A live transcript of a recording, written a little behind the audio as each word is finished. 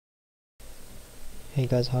Hey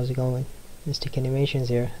guys, how's it going? Mystic Animations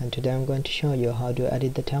here, and today I'm going to show you how to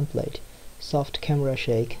edit the template soft camera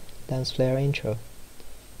shake lens flare intro.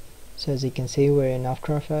 So as you can see, we're in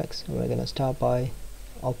After Effects. We're going to start by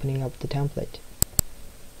opening up the template.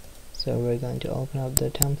 So we're going to open up the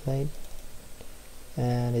template,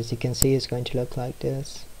 and as you can see, it's going to look like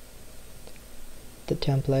this. The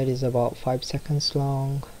template is about 5 seconds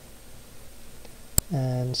long.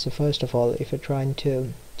 And so first of all, if you're trying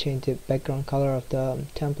to change the background color of the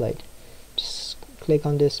template, just click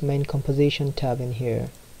on this main composition tab in here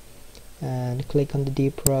and click on the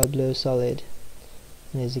deep royal blue solid,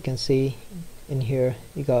 and as you can see in here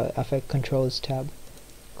you got effect controls tab.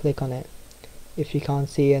 Click on it. If you can't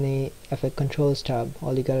see any effect controls tab,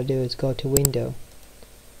 all you gotta do is go to window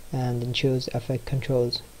and then choose effect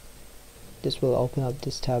controls. This will open up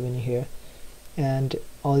this tab in here, and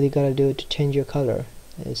all you gotta do to change your color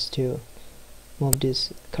is to move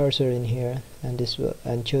this cursor in here and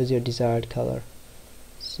choose your desired color.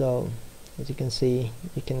 So as you can see,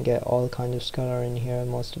 you can get all kinds of color in here,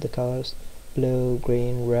 most of the colors, blue,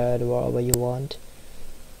 green, red, whatever you want.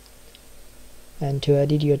 And to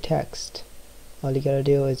edit your text, all you gotta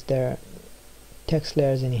do is there are text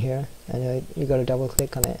layers in here, and you gotta double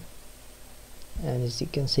click on it, and as you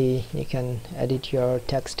can see, you can edit your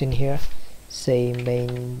text in here. Say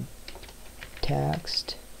main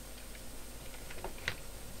text,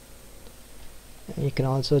 and you can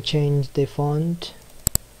also change the font.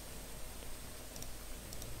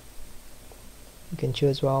 You can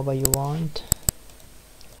choose whatever you want,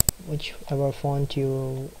 whichever font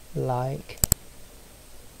you like.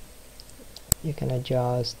 You can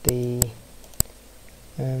adjust the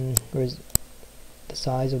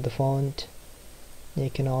size of the font. You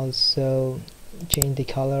can also change the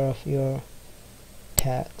color of your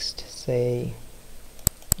text. Say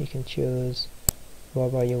you can choose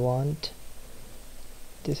whatever you want.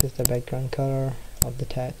 This is the background color of the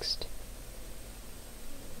text.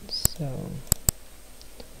 So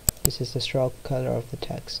this is the stroke color of the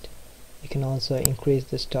text. You can also increase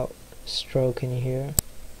the stroke in here,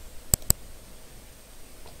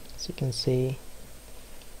 as you can see.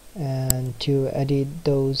 And to edit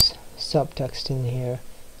those subtext in here,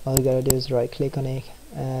 all you gotta do is right click on it,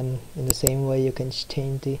 and in the same way you can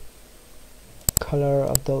change the color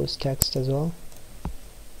of those text as well.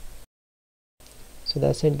 So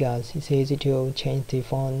that's it guys, it's easy to change the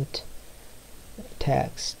font,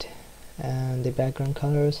 text and the background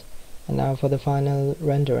colors. And now for the final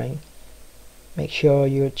rendering, make sure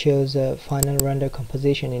you choose a final render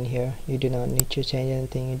composition in here. You do not need to change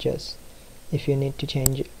anything, if you need to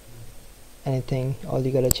change anything, all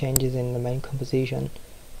you gotta change is in the main composition.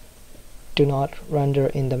 Do not render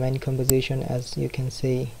in the main composition, as you can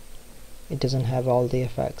see it doesn't have all the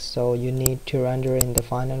effects, so you need to render in the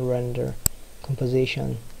final render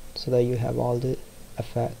composition so that you have all the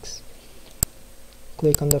effects.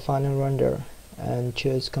 Click on the final render and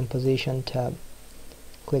choose composition tab.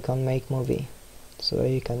 Click on make movie so that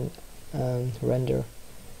you can render.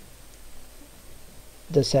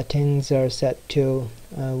 The settings are set to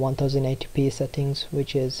 1080p settings,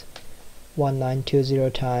 which is 1920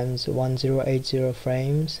 times 1080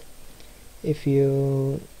 frames. If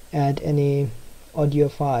you add any audio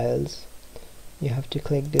files, you have to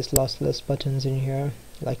click this lossless buttons in here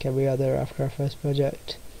like every other After Effects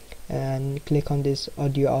project, and click on this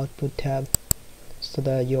audio output tab so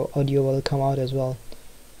that your audio will come out as well.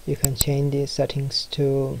 You can change the settings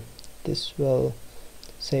to, this will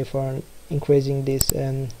say for increasing this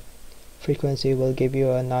frequency will give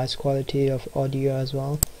you a nice quality of audio as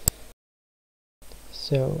well.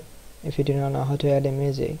 So if you do not know how to add a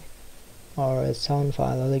music or a sound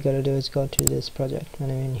file, all you gotta do is go to this project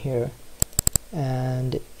menu in here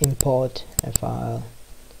and import a file,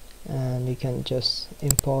 and you can just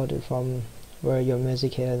import it from where your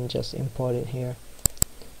music is and just import it here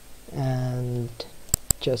and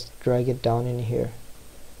just drag it down in here,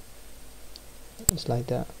 just like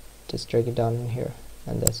that. Just drag it down in here,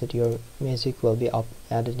 and that's it. Your music will be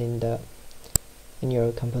added in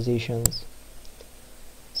your compositions.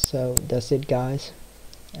 So that's it guys,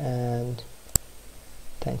 and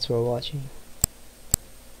thanks for watching.